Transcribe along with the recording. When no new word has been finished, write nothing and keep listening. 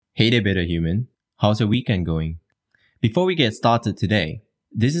Hey there, Better Human. How's your weekend going? Before we get started today,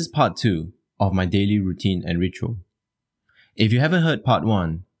 this is part 2 of my daily routine and ritual. If you haven't heard part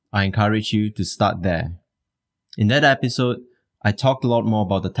 1, I encourage you to start there. In that episode, I talked a lot more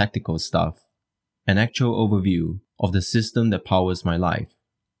about the tactical stuff, an actual overview of the system that powers my life.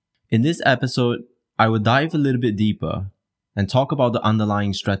 In this episode, I will dive a little bit deeper and talk about the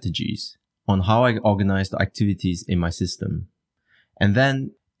underlying strategies on how I organize the activities in my system. And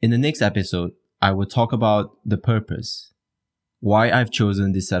then, in the next episode, I will talk about the purpose, why I've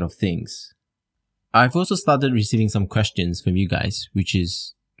chosen this set of things. I've also started receiving some questions from you guys, which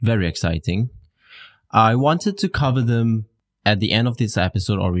is very exciting. I wanted to cover them at the end of this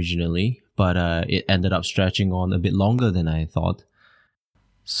episode originally, but it ended up stretching on a bit longer than I thought.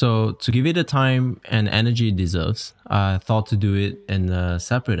 So to give it the time and energy it deserves, I thought to do it in a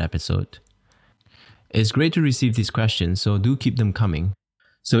separate episode. It's great to receive these questions, so do keep them coming.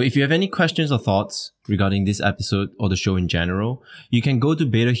 So if you have any questions or thoughts regarding this episode or the show in general, you can go to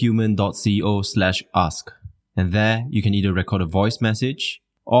betahuman.co/ask. And there you can either record a voice message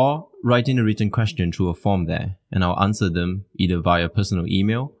or write in a written question through a form there, and I'll answer them either via personal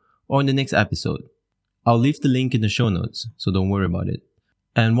email or in the next episode. I'll leave the link in the show notes, so don't worry about it.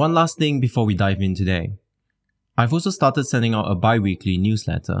 And one last thing before we dive in today. I've also started sending out a bi-weekly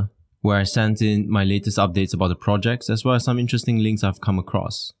newsletter where I sent in my latest updates about the projects as well as some interesting links I've come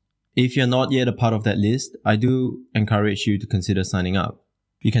across. If you're not yet a part of that list, I do encourage you to consider signing up.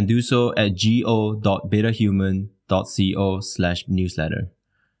 You can do so at go.betahuman.co/newsletter.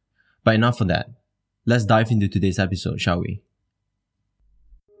 But enough of that. Let's dive into today's episode, shall we?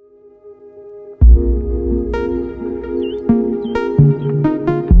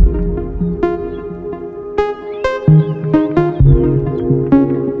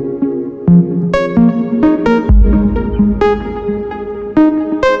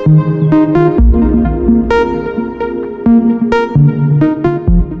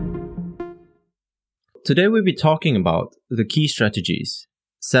 Today we'll be talking about the key strategies,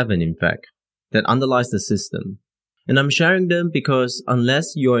 7 in fact, that underlies the system. And I'm sharing them because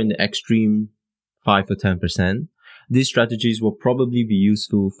unless you're in the extreme 5 or 10%, these strategies will probably be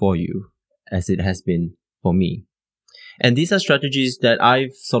useful for you, as it has been for me. And these are strategies that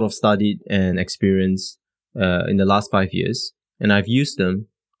I've sort of studied and experienced in the last 5 years, and I've used them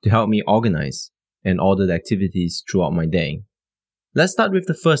to help me organize and order the activities throughout my day. Let's start with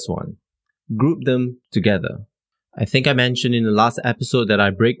the first one. Group them together. I think I mentioned in the last episode that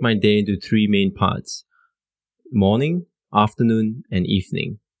I break my day into 3 main parts: morning, afternoon, and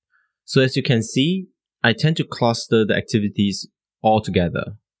evening. So as you can see, I tend to cluster the activities all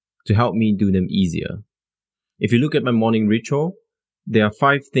together to help me do them easier. If you look at my morning ritual, there are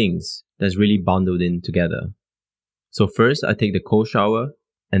 5 things that's really bundled in together. So first, I take the cold shower,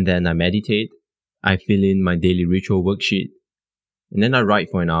 and then I meditate. I fill in my daily ritual worksheet, and then I write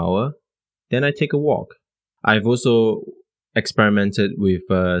for an hour. Then I take a walk. I've also experimented with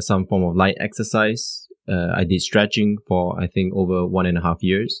some form of light exercise. I did stretching for, I think, over 1.5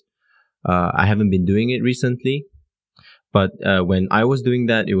 years. I haven't been doing it recently, but when I was doing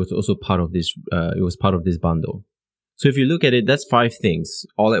that, it was also part of this. It was part of this bundle. So if you look at it, that's 5 things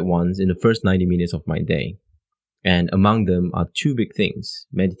all at once in the first 90 minutes of my day, and among them are 2 big things: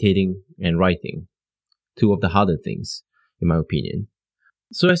 meditating and writing. 2 of the harder things, in my opinion.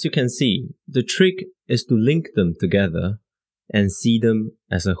 So as you can see, the trick is to link them together and see them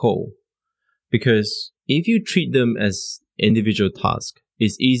as a whole. Because if you treat them as individual tasks,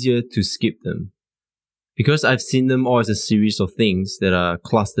 it's easier to skip them. Because I've seen them all as a series of things that are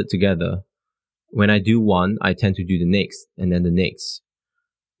clustered together, when I do one, I tend to do the next and then the next.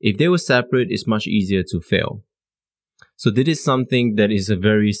 If they were separate, it's much easier to fail. So this is something that is a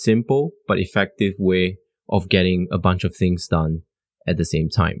very simple but effective way of getting a bunch of things done at the same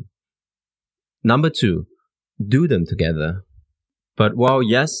time. Number 2, do them together. But while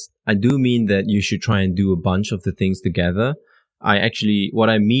yes, I do mean that you should try and do a bunch of the things together, what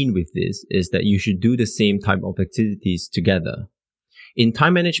I mean with this is that you should do the same type of activities together. In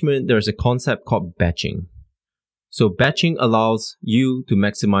time management, there's a concept called batching. So batching allows you to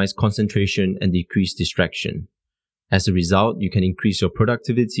maximize concentration and decrease distraction. As a result, you can increase your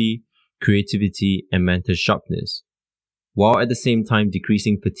productivity, creativity, and mental sharpness, while at the same time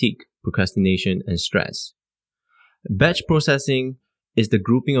decreasing fatigue, procrastination, and stress. Batch processing is the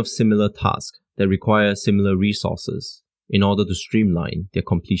grouping of similar tasks that require similar resources in order to streamline their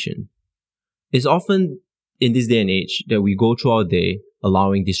completion. It's often in this day and age that we go through our day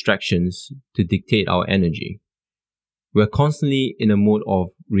allowing distractions to dictate our energy. We're constantly in a mode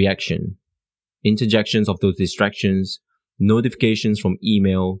of reaction. Interjections of those distractions, notifications from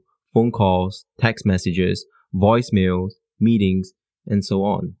email, phone calls, text messages, voicemails, meetings, and so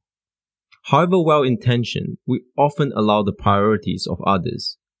on. However well-intentioned, we often allow the priorities of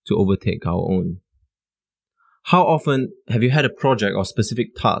others to overtake our own. How often have you had a project or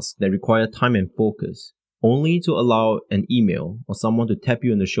specific task that require time and focus, only to allow an email or someone to tap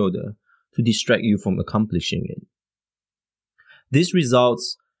you on the shoulder to distract you from accomplishing it? This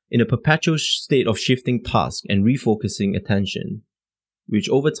results in a perpetual state of shifting tasks and refocusing attention, which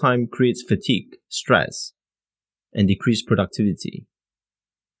over time creates fatigue, stress, and decreased productivity.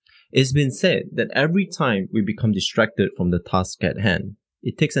 It's been said that every time we become distracted from the task at hand,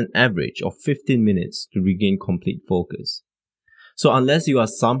 it takes an average of 15 minutes to regain complete focus. So unless you are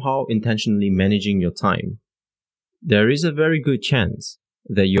somehow intentionally managing your time, there is a very good chance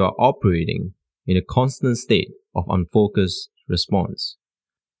that you are operating in a constant state of unfocused response.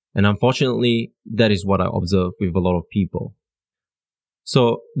 And unfortunately, that is what I observe with a lot of people.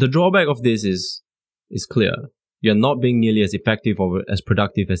 So the drawback of this is clear. You're not being nearly as effective or as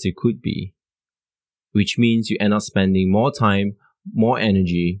productive as you could be, which means you end up spending more time, more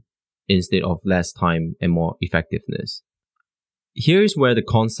energy, instead of less time and more effectiveness. Here is where the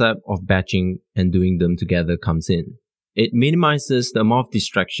concept of batching and doing them together comes in. It minimizes the amount of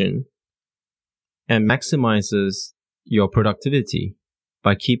distraction and maximizes your productivity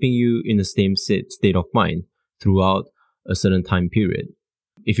by keeping you in the same state of mind throughout a certain time period.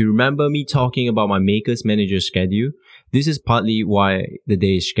 If you remember me talking about my Maker's Manager schedule, this is partly why the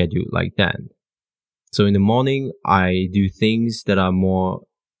day is scheduled like that. So in the morning, I do things that are more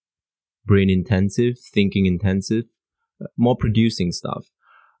brain intensive, thinking intensive, more producing stuff,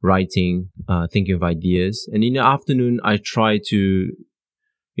 writing, thinking of ideas. And in the afternoon, I try to,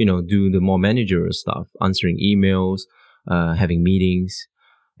 do the more managerial stuff, answering emails, having meetings.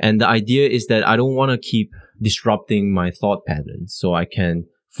 And the idea is that I don't want to keep disrupting my thought patterns, so I can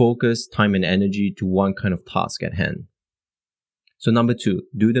focus time and energy to one kind of task at hand. So number 2,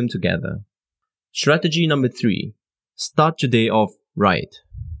 do them together. Strategy number 3, start your day off right.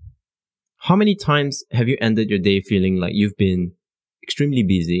 How many times have you ended your day feeling like you've been extremely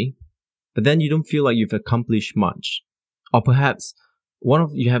busy, but then you don't feel like you've accomplished much? Or perhaps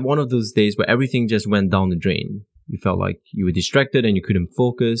you have one of those days where everything just went down the drain. You felt like you were distracted and you couldn't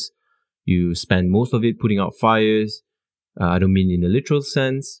focus. You spent most of it putting out fires. I don't mean in the literal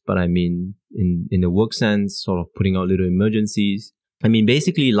sense, but I mean in the work sense, sort of putting out little emergencies. I mean,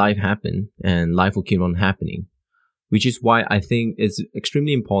 basically life happened and life will keep on happening, which is why I think it's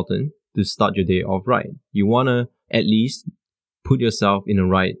extremely important to start your day off right. You want to at least put yourself in the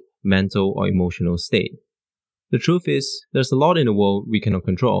right mental or emotional state. The truth is, there's a lot in the world we cannot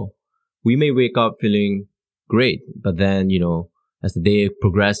control. We may wake up feeling great, but then, as the day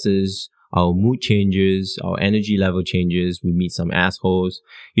progresses, our mood changes, our energy level changes, we meet some assholes.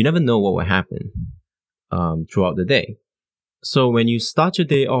 You never know what will happen throughout the day. So when you start your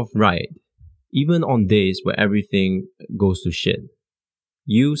day off right, even on days where everything goes to shit,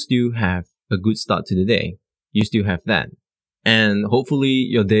 you still have a good start to the day. You still have that. And hopefully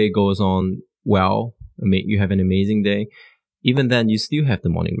your day goes on well, you have an amazing day. Even then, you still have the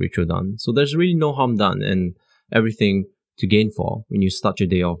morning ritual done. So there's really no harm done and everything to gain for when you start your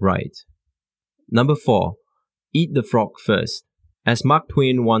day off right. Number 4, eat the frog first. As Mark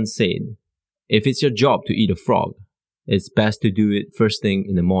Twain once said, if it's your job to eat a frog, it's best to do it first thing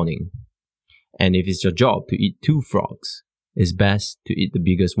in the morning. And if it's your job to eat 2 frogs, it's best to eat the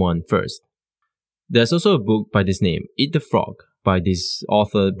biggest one first. There's also a book by this name, Eat the Frog, by this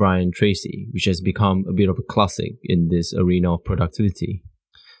author Brian Tracy, which has become a bit of a classic in this arena of productivity.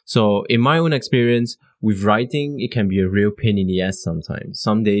 So in my own experience, with writing, it can be a real pain in the ass sometimes.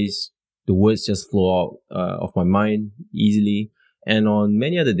 Some days, the words just flow out of my mind easily. And on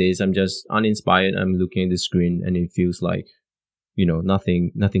many other days, I'm just uninspired. I'm looking at the screen and it feels like,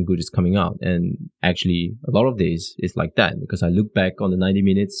 nothing good is coming out. And actually, a lot of days it's like that because I look back on the 90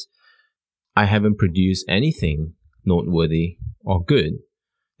 minutes, I haven't produced anything noteworthy or good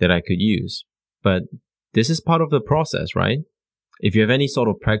that I could use. But this is part of the process, right? If you have any sort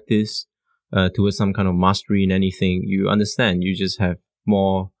of practice towards some kind of mastery in anything, you understand you just have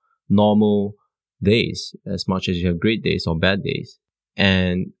more normal days as much as you have great days or bad days.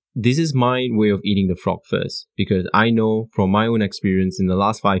 And this is my way of eating the frog first, because I know from my own experience in the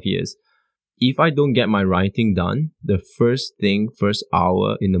last 5 years, if I don't get my writing done the first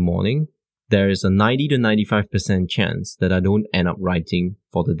hour in the morning, there is a 90 to 95% chance that I don't end up writing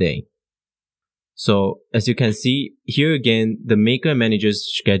for the day. So as you can see, here again, the Maker and Manager's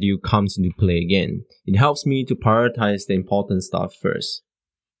schedule comes into play again. It helps me to prioritize the important stuff first.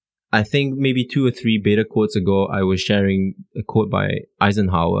 I think maybe 2 or 3 beta quotes ago, I was sharing a quote by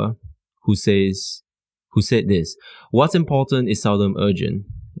Eisenhower who said this: "What's important is seldom urgent,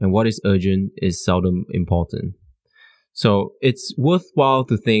 and what is urgent is seldom important." So it's worthwhile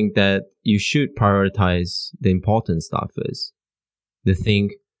to think that you should prioritize the important stuff first. The thing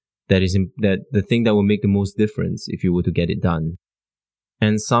that will make the most difference if you were to get it done.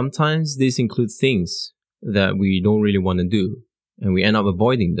 And sometimes this includes things that we don't really want to do, and we end up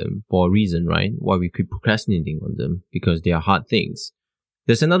avoiding them for a reason, right? Why we keep procrastinating on them, because they are hard things.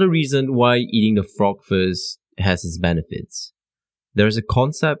 There's another reason why eating the frog first has its benefits. There is a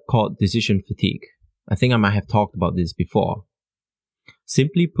concept called decision fatigue. I think I might have talked about this before.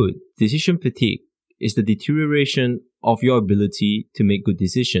 Simply put, decision fatigue is the deterioration of your ability to make good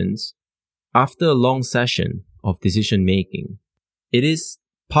decisions after a long session of decision making. It is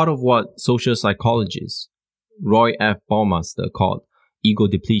part of what social psychologist Roy F. Baumeister called ego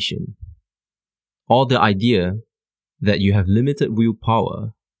depletion, or the idea that you have limited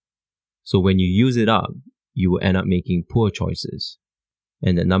willpower, so when you use it up, you will end up making poor choices.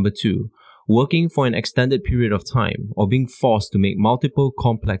 And then number 2, working for an extended period of time or being forced to make multiple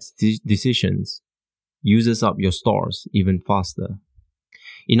complex decisions uses up your stores even faster.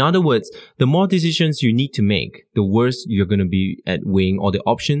 In other words, the more decisions you need to make, the worse you're going to be at weighing all the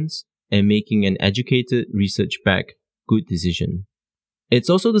options and making an educated, research-backed, good decision. It's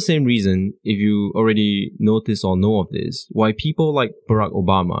also the same reason, if you already notice or know of this, why people like Barack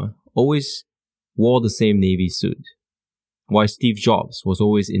Obama always wore the same navy suit, why Steve Jobs was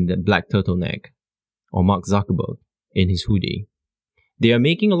always in that black turtleneck, or Mark Zuckerberg in his hoodie. They are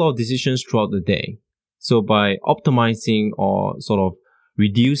making a lot of decisions throughout the day. So by optimizing or sort of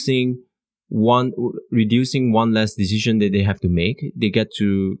reducing one less decision that they have to make, they get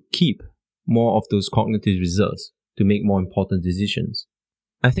to keep more of those cognitive reserves to make more important decisions.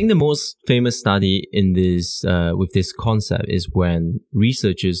 I think the most famous study in this with this concept is when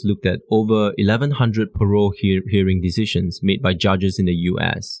researchers looked at over 1,100 parole hearing decisions made by judges in the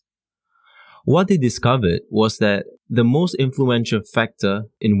US. What they discovered was that the most influential factor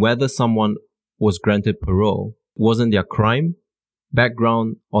in whether someone was granted parole wasn't their crime,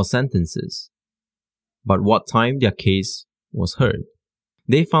 background, or sentences, but what time their case was heard.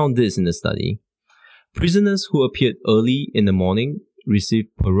 They found this in the study. Prisoners who appeared early in the morning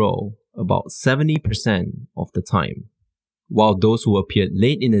received parole about 70% of the time, while those who appeared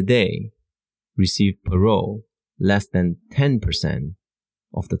late in the day received parole less than 10%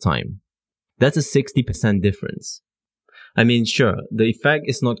 of the time. That's a 60% difference. I mean, sure, the effect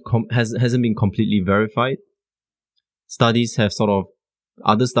is hasn't been completely verified.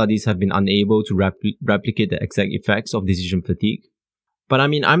 Other studies have been unable to replicate the exact effects of decision fatigue. But I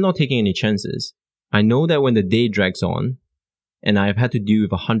mean, I'm not taking any chances. I know that when the day drags on, and I've had to deal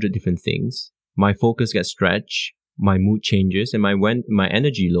with 100 different things, my focus gets stretched, my mood changes, and my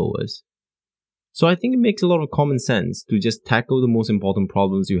energy lowers. So I think it makes a lot of common sense to just tackle the most important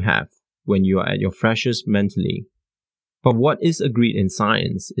problems you have when you are at your freshest mentally. But what is agreed in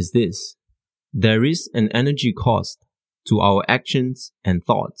science is this: there is an energy cost to our actions and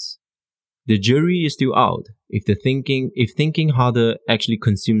thoughts. The jury is still out if thinking harder actually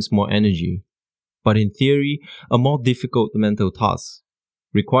consumes more energy. But in theory, a more difficult mental task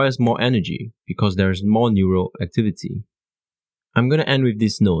requires more energy because there is more neural activity. I'm going to end with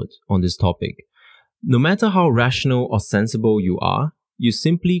this note on this topic. No matter how rational or sensible you are, you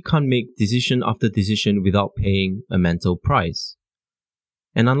simply can't make decision after decision without paying a mental price.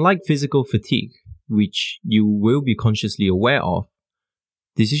 And unlike physical fatigue, which you will be consciously aware of,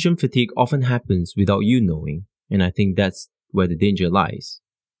 decision fatigue often happens without you knowing, and I think that's where the danger lies.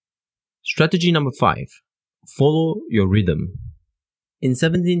 Strategy number 5. Follow your rhythm. In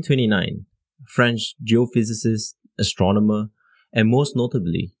 1729, French geophysicist, astronomer, and most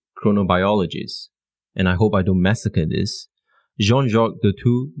notably, chronobiologist, and I hope I don't massacre this, Jean-Jacques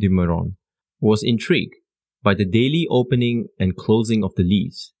Dutour de Meuron, was intrigued by the daily opening and closing of the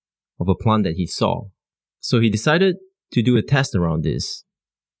leaves of a plant that he saw. So he decided to do a test around this.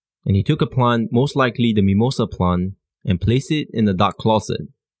 And he took a plant, most likely the mimosa plant, and placed it in a dark closet.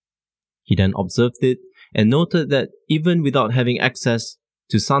 He then observed it and noted that even without having access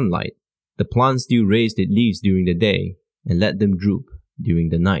to sunlight, the plant still raised its leaves during the day and let them droop during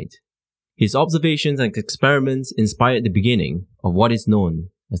the night. His observations and experiments inspired the beginning of what is known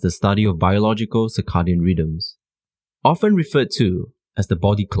as the study of biological circadian rhythms. Often referred to as the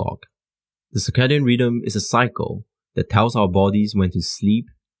body clock, the circadian rhythm is a cycle that tells our bodies when to sleep,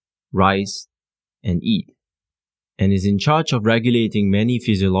 rise, and eat, and is in charge of regulating many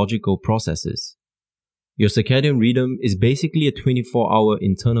physiological processes. Your circadian rhythm is basically a 24-hour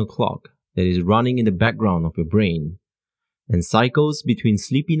internal clock that is running in the background of your brain and cycles between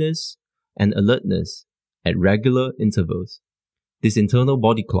sleepiness, and alertness at regular intervals. This internal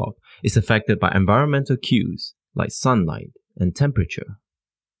body clock is affected by environmental cues like sunlight and temperature.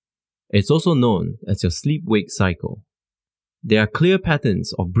 It's also known as your sleep-wake cycle. There are clear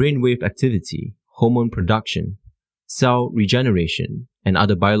patterns of brainwave activity, hormone production, cell regeneration, and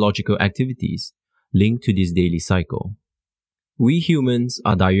other biological activities linked to this daily cycle. We humans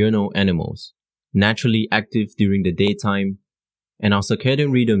are diurnal animals, naturally active during the daytime, and our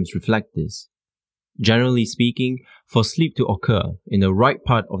circadian rhythms reflect this. Generally speaking, for sleep to occur in the right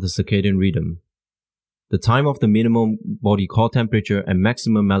part of the circadian rhythm, the time of the minimum body core temperature and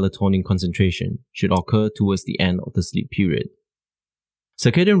maximum melatonin concentration should occur towards the end of the sleep period.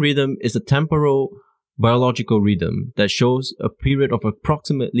 Circadian rhythm is a temporal biological rhythm that shows a period of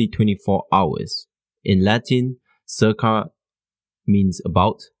approximately 24 hours. In Latin, circa means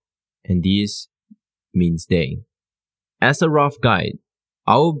about, and dies means day. As a rough guide,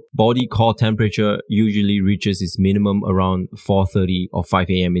 our body core temperature usually reaches its minimum around 4:30 or 5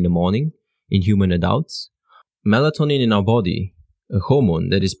 a.m. in the morning in human adults. Melatonin in our body, a hormone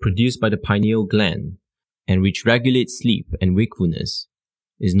that is produced by the pineal gland and which regulates sleep and wakefulness,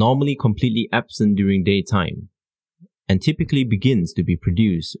 is normally completely absent during daytime and typically begins to be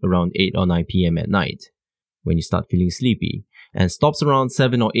produced around 8 or 9 p.m. at night when you start feeling sleepy and stops around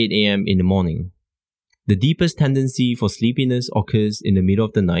 7 or 8 a.m. in the morning. The deepest tendency for sleepiness occurs in the middle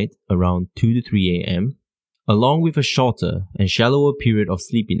of the night around 2 to 3 a.m., along with a shorter and shallower period of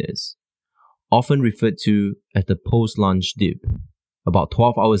sleepiness, often referred to as the post-lunch dip, about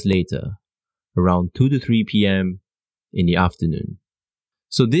 12 hours later, around 2 to 3 p.m. in the afternoon.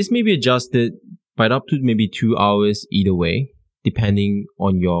 So this may be adjusted by up to maybe 2 hours either way, depending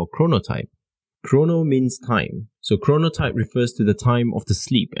on your chronotype. Chrono means time, so chronotype refers to the time of the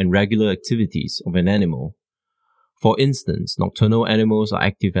sleep and regular activities of an animal. For instance, nocturnal animals are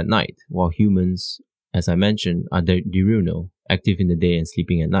active at night, while humans, as I mentioned, are diurnal, active in the day and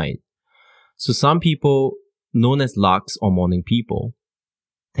sleeping at night. So some people, known as larks or morning people,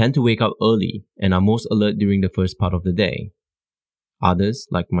 tend to wake up early and are most alert during the first part of the day. Others,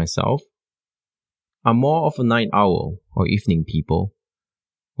 like myself, are more of a night owl or evening people,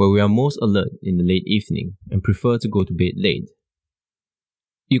 where we are most alert in the late evening and prefer to go to bed late.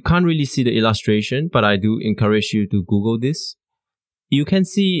 You can't really see the illustration, but I do encourage you to Google this. You can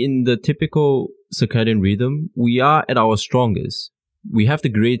see in the typical circadian rhythm, we are at our strongest. We have the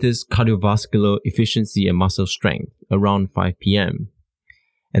greatest cardiovascular efficiency and muscle strength around 5 p.m.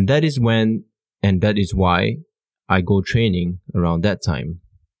 And that is why I go training around that time,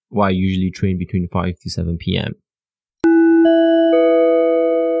 why I usually train between 5 to 7 p.m.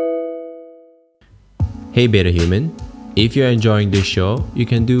 Hey Beta Human, if you're enjoying this show, you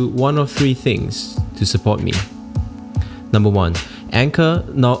can do one of three things to support me. Number 1, Anchor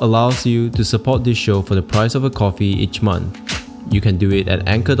now allows you to support this show for the price of a coffee each month. You can do it at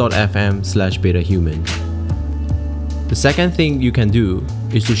anchor.fm/betahuman. The second thing you can do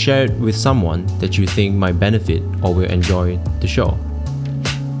is to share it with someone that you think might benefit or will enjoy the show.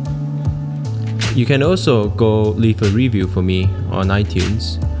 You can also go leave a review for me on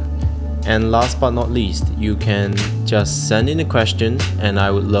iTunes. And last but not least, you can just send in a question and I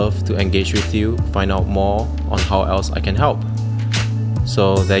would love to engage with you, find out more on how else I can help.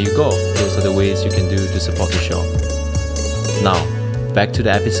 So there you go. Those are the ways you can do to support the show. Now, back to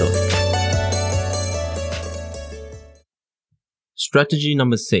the episode. Strategy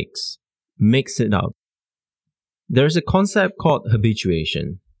number 6. Mix it up. There is a concept called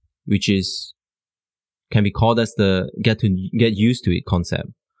habituation, which can be called as the get used to it concept.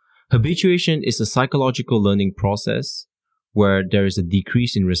 Habituation is a psychological learning process where there is a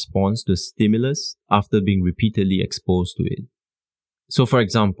decrease in response to a stimulus after being repeatedly exposed to it. So for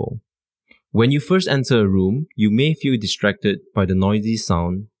example, when you first enter a room, you may feel distracted by the noisy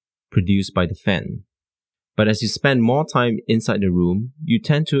sound produced by the fan. But as you spend more time inside the room, you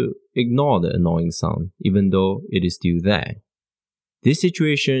tend to ignore the annoying sound, even though it is still there. This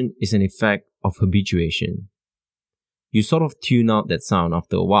situation is an effect of habituation. You sort of tune out that sound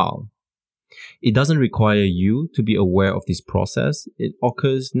after a while. It doesn't require you to be aware of this process. It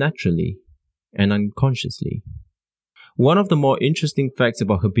occurs naturally and unconsciously. One of the more interesting facts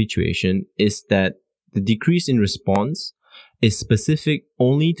about habituation is that the decrease in response is specific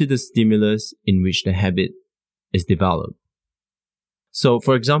only to the stimulus in which the habit is developed. So,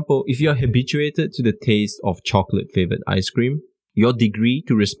 for example, if you are habituated to the taste of chocolate-flavored ice cream, your degree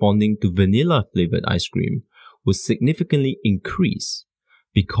to responding to vanilla-flavored ice cream will significantly increase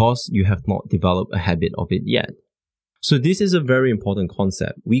because you have not developed a habit of it yet. So this is a very important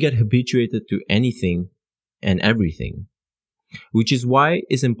concept. We get habituated to anything and everything. which is why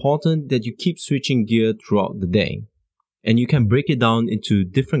it's important that you keep switching gear throughout the day. And you can break it down into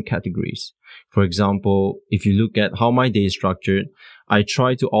different categories. For example, if you look at how my day is structured, I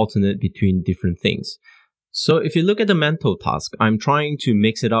try to alternate between different things. So if you look at the mental task, I'm trying to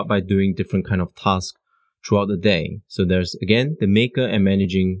mix it up by doing different kind of tasks throughout the day. So there's, again, the maker and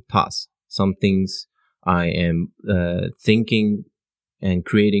managing tasks. Some things I am thinking and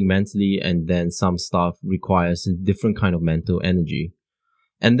creating mentally, and then some stuff requires a different kind of mental energy.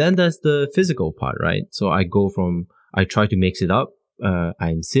 And then there's the physical part, right? So I try to mix it up.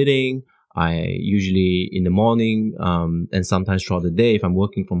 I'm sitting, I usually in the morning, and sometimes throughout the day, if I'm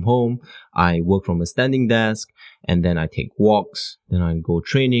working from home, I work from a standing desk, and then I take walks, then I go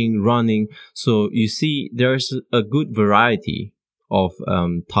training, running. So you see, there's a good variety of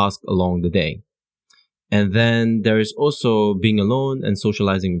tasks along the day. And then there is also being alone and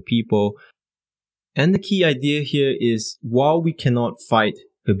socializing with people. And the key idea here is, while we cannot fight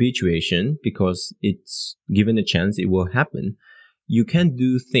habituation because it's given a chance it will happen, you can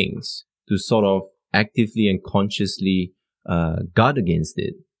do things to sort of actively and consciously guard against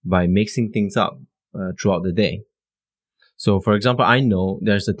it by mixing things up throughout the day. So for example, I know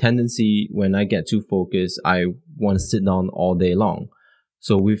there's a tendency when I get too focused, I want to sit down all day long.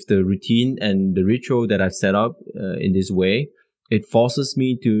 So with the routine and the ritual that I've set up in this way, it forces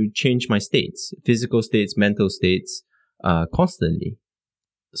me to change my states, physical states, mental states, constantly.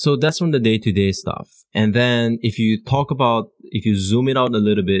 So that's from the day-to-day stuff. And then if you zoom it out a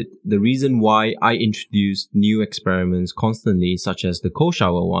little bit, the reason why I introduce new experiments constantly, such as the cold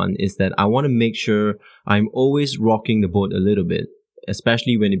shower one, is that I want to make sure I'm always rocking the boat a little bit,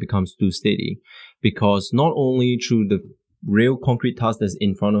 especially when it becomes too steady. Because not only through the real concrete task that's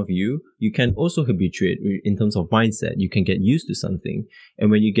in front of you, you can also habituate in terms of mindset. You can get used to something.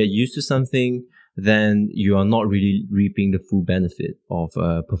 And when you get used to something, then you are not really reaping the full benefit of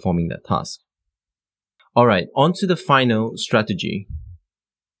performing that task. All right, on to the final strategy,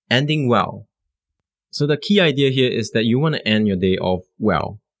 ending well. So the key idea here is that you want to end your day off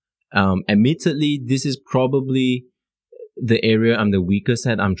well. Admittedly, this is probably the area I'm the weakest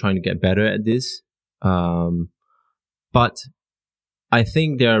at. I'm trying to get better at this. But I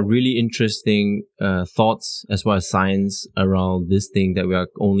think there are really interesting thoughts as well as science around this thing that we are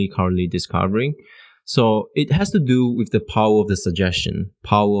only currently discovering. So it has to do with the power of the suggestion,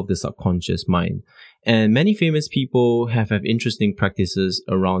 power of the subconscious mind. And many famous people have interesting practices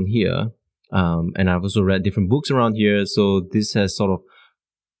around here. And I've also read different books around here. So this has sort of,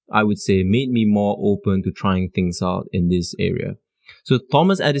 I would say, made me more open to trying things out in this area. So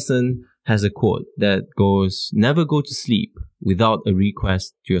Thomas Edison has a quote that goes, "Never go to sleep without a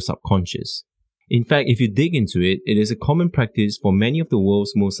request to your subconscious." In fact, if you dig into it, it is a common practice for many of the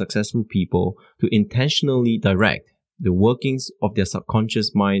world's most successful people to intentionally direct the workings of their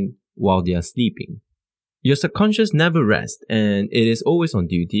subconscious mind while they are sleeping. Your subconscious never rests, and it is always on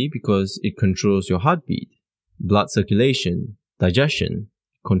duty because it controls your heartbeat, blood circulation, digestion,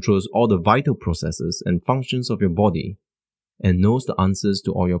 controls all the vital processes and functions of your body, and knows the answers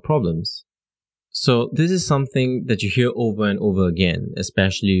to all your problems. So this is something that you hear over and over again,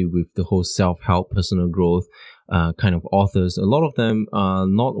 especially with the whole self-help, personal growth kind of authors. A lot of them are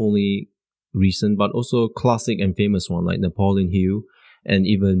not only recent, but also classic and famous one like Napoleon Hill, and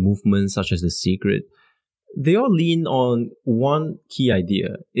even movements such as The Secret. They all lean on one key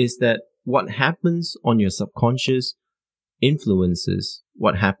idea, is that what happens on your subconscious influences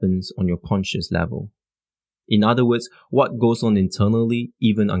what happens on your conscious level. In other words, what goes on internally,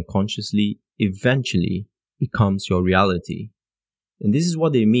 even unconsciously, eventually becomes your reality. And this is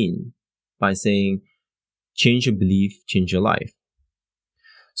what they mean by saying, change your belief, change your life.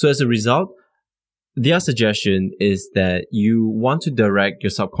 So as a result, their suggestion is that you want to direct your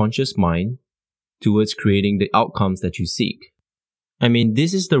subconscious mind towards creating the outcomes that you seek. I mean,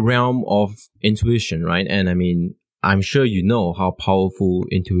 this is the realm of intuition, right? And I mean, I'm sure you know how powerful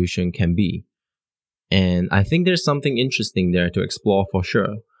intuition can be. And I think there's something interesting there to explore for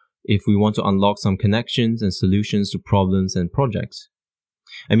sure, if we want to unlock some connections and solutions to problems and projects.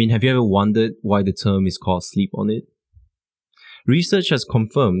 I mean, have you ever wondered why the term is called sleep on it? Research has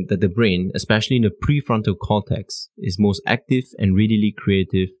confirmed that the brain, especially in the prefrontal cortex, is most active and readily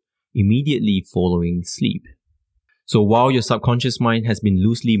creative immediately following sleep. So while your subconscious mind has been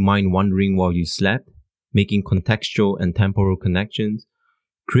loosely mind-wandering while you slept, making contextual and temporal connections,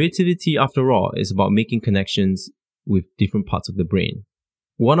 creativity, after all, is about making connections with different parts of the brain.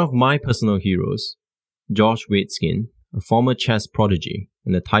 One of my personal heroes, Josh Waitzkin, a former chess prodigy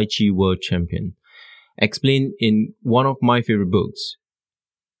and a Tai Chi world champion, explained in one of my favorite books,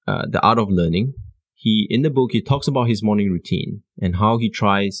 The Art of Learning, in the book, he talks about his morning routine and how he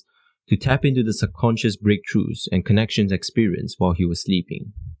tries to tap into the subconscious breakthroughs and connections experienced while he was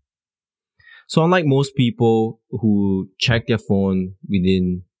sleeping. So unlike most people who check their phone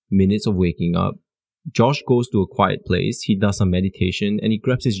within minutes of waking up, Josh goes to a quiet place, he does some meditation, and he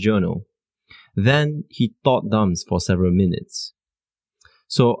grabs his journal. Then he thought dumps for several minutes.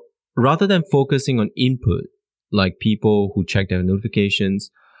 So rather than focusing on input, like people who check their notifications,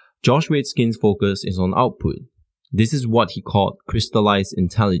 Josh Waitzkin's focus is on output. This is what he called crystallized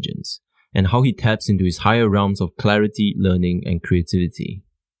intelligence, and how he taps into his higher realms of clarity, learning, and creativity.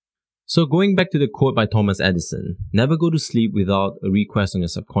 So going back to the quote by Thomas Edison, never go to sleep without a request on your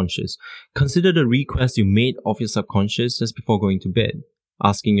subconscious. Consider the request you made of your subconscious just before going to bed,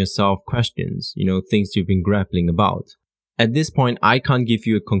 asking yourself questions, things you've been grappling about. At this point, I can't give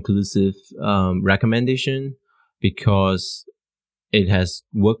you a conclusive recommendation because it has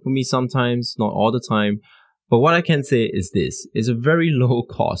worked for me sometimes, not all the time. But what I can say is this: it's a very low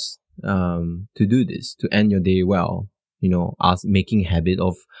cost to do this, to end your day well. Making a habit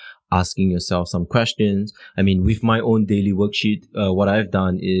of asking yourself some questions. I mean, with my own daily worksheet, what I've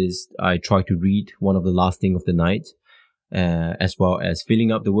done is I try to read one of the last thing of the night, as well as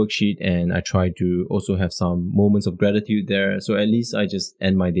filling up the worksheet, and I try to also have some moments of gratitude there. So at least I just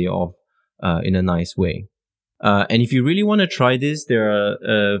end my day off in a nice way. And if you really want to try this, there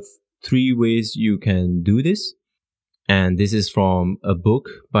are 3 ways you can do this. And this is from a book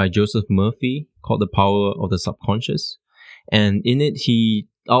by Joseph Murphy called The Power of the Subconscious. And in it, he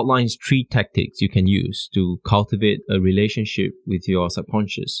outlines 3 tactics you can use to cultivate a relationship with your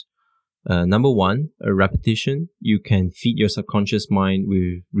subconscious. Number 1, a repetition. You can feed your subconscious mind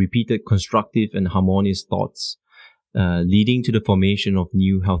with repeated constructive and harmonious thoughts, leading to the formation of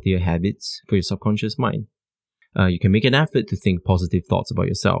new, healthier habits for your subconscious mind. You can make an effort to think positive thoughts about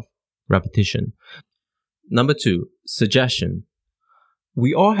yourself. Repetition. Number 2, suggestion.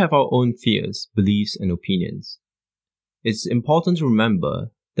 We all have our own fears, beliefs, and opinions. It's important to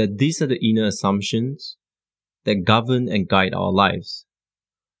remember that these are the inner assumptions that govern and guide our lives.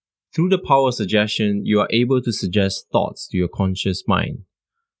 Through the power of suggestion, you are able to suggest thoughts to your conscious mind.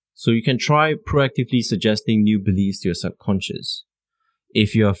 So you can try proactively suggesting new beliefs to your subconscious.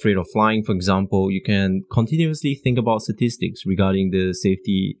 If you're afraid of flying, for example, you can continuously think about statistics regarding the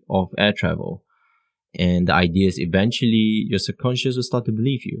safety of air travel. And the idea is eventually your subconscious will start to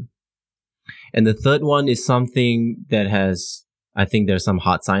believe you. And the third one is something that I think there's some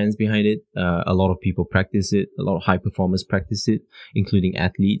hard science behind it. A lot of people practice it. A lot of high performers practice it, including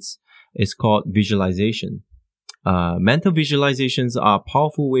athletes. It's called visualization. Mental visualizations are a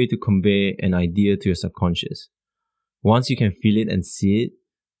powerful way to convey an idea to your subconscious. Once you can feel it and see it,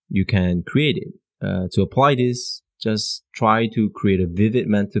 you can create it. To apply this, just try to create a vivid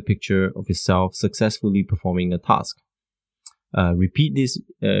mental picture of yourself successfully performing a task. Repeat this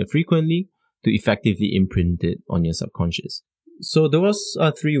frequently to effectively imprint it on your subconscious. So those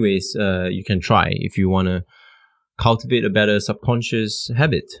are 3 ways you can try if you want to cultivate a better subconscious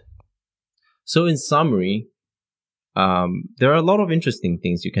habit. So in summary, there are a lot of interesting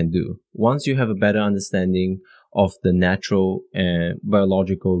things you can do once you have a better understanding of the natural and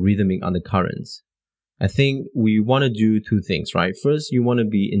biological rhythmic undercurrents. I think we want to do 2 things, right? First, you want to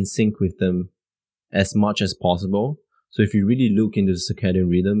be in sync with them as much as possible. So if you really look into the circadian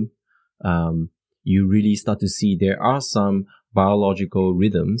rhythm, you really start to see there are some biological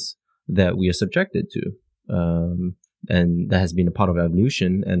rhythms that we are subjected to. And that has been a part of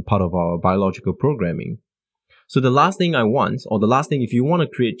evolution and part of our biological programming. So the last thing if you want to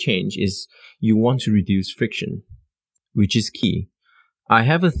create change, is you want to reduce friction, which is key. I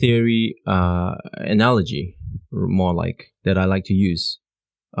have a theory, analogy, more like, that I like to use.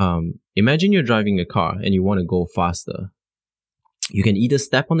 Imagine you're driving a car and you want to go faster. You can either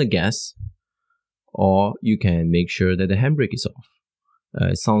step on the gas or you can make sure that the handbrake is off.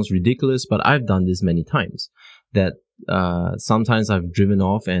 It sounds ridiculous, but I've done this many times. That sometimes I've driven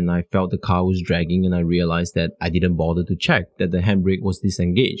off and I felt the car was dragging and I realized that I didn't bother to check that the handbrake was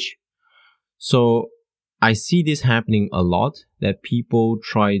disengaged. So I see this happening a lot, that people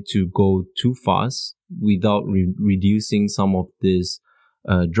try to go too fast without reducing some of this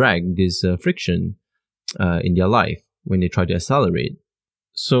drag, this friction in their life when they try to accelerate.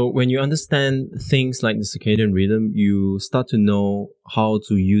 So when you understand things like the circadian rhythm, you start to know how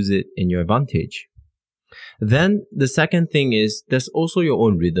to use it in your advantage. Then the second thing is there's also your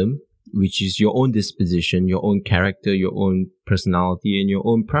own rhythm, which is your own disposition, your own character, your own personality, and your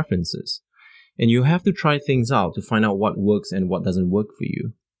own preferences. And you have to try things out to find out what works and what doesn't work for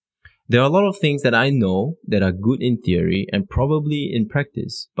you. There are a lot of things that I know that are good in theory and probably in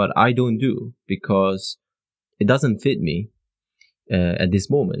practice, but I don't do because it doesn't fit me at this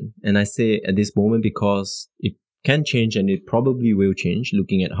moment. And I say at this moment because it can change and it probably will change,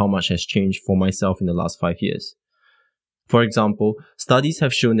 looking at how much has changed for myself in the last 5 years. For example, studies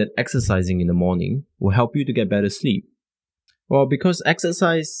have shown that exercising in the morning will help you to get better sleep. Well, because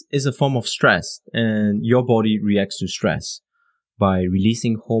exercise is a form of stress and your body reacts to stress by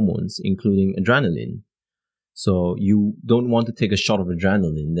releasing hormones, including adrenaline. So you don't want to take a shot of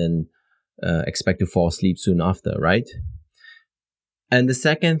adrenaline, then expect to fall asleep soon after, right? And the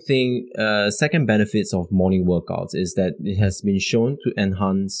second benefits of morning workouts is that it has been shown to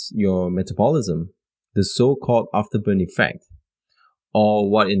enhance your metabolism, the so-called afterburn effect, or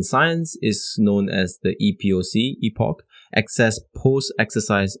what in science is known as the EPOC, excess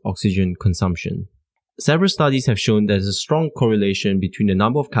post-exercise oxygen consumption. Several studies have shown there's a strong correlation between the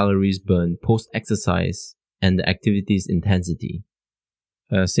number of calories burned post-exercise and the activity's intensity.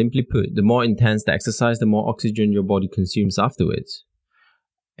 Simply put, the more intense the exercise, the more oxygen your body consumes afterwards.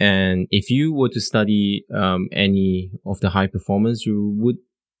 And if you were to study any of the high performers, you would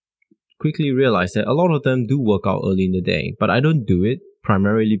quickly realize that a lot of them do work out early in the day. But I don't do it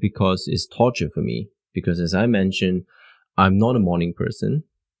primarily because it's torture for me. Because as I mentioned, I'm not a morning person.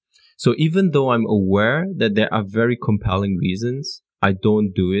 So even though I'm aware that there are very compelling reasons, I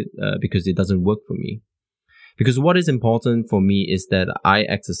don't do it because it doesn't work for me. Because what is important for me is that I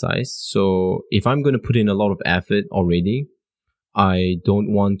exercise. So if I'm going to put in a lot of effort already, I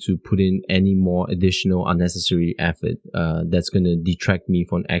don't want to put in any more additional unnecessary effort that's going to detract me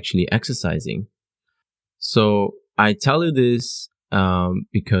from actually exercising. So I tell you this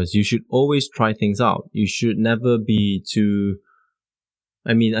because you should always try things out. You should never be too...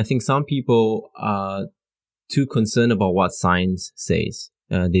 I think some people are too concerned about what science says.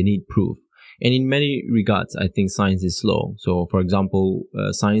 They need proof. And in many regards, I think science is slow. So for example,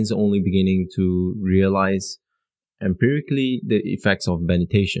 science is only beginning to realize empirically the effects of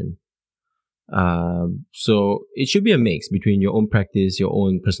meditation. So it should be a mix between your own practice, your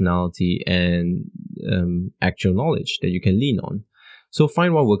own personality, and actual knowledge that you can lean on. So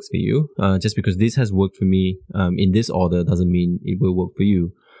find what works for you. Just because this has worked for me in this order doesn't mean it will work for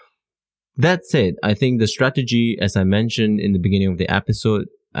you. That said, I think the strategy, as I mentioned in the beginning of the episode,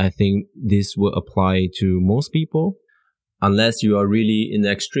 I think this will apply to most people. Unless you are really in the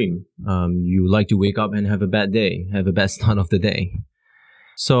extreme. You like to wake up and have a bad day, have a bad start of the day.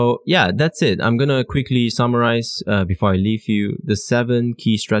 So yeah, that's it. I'm going to quickly summarize before I leave you the 7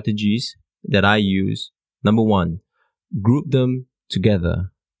 key strategies that I use. Number 1, group them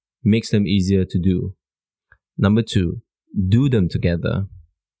together. Makes them easier to do. Number 2, do them together.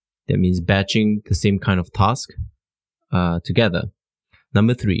 That means batching the same kind of task together.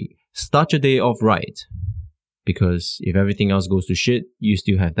 Number 3, start your day off right. Because if everything else goes to shit, you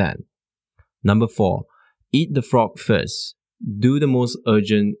still have that. Number 4, eat the frog first. Do the most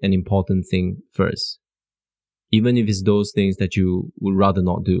urgent and important thing first. Even if it's those things that you would rather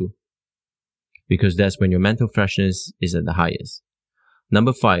not do. Because that's when your mental freshness is at the highest.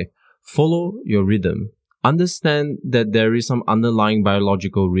 Number 5, follow your rhythm. Understand that there is some underlying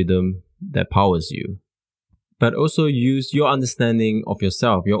biological rhythm that powers you. But also use your understanding of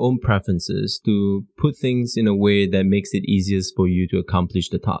yourself, your own preferences, to put things in a way that makes it easiest for you to accomplish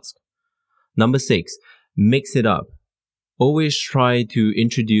the task. Number 6, mix it up. Always try to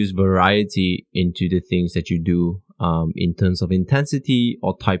introduce variety into the things that you do in terms of intensity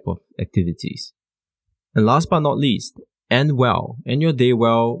or type of activities. And last but not least, end your day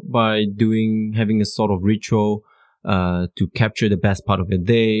well by having a sort of ritual to capture the best part of your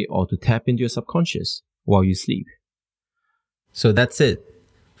day or to tap into your subconscious while you sleep. So that's it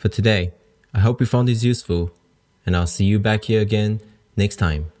for today. I hope you found this useful, and I'll see you back here again next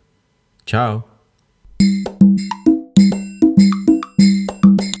time. Ciao!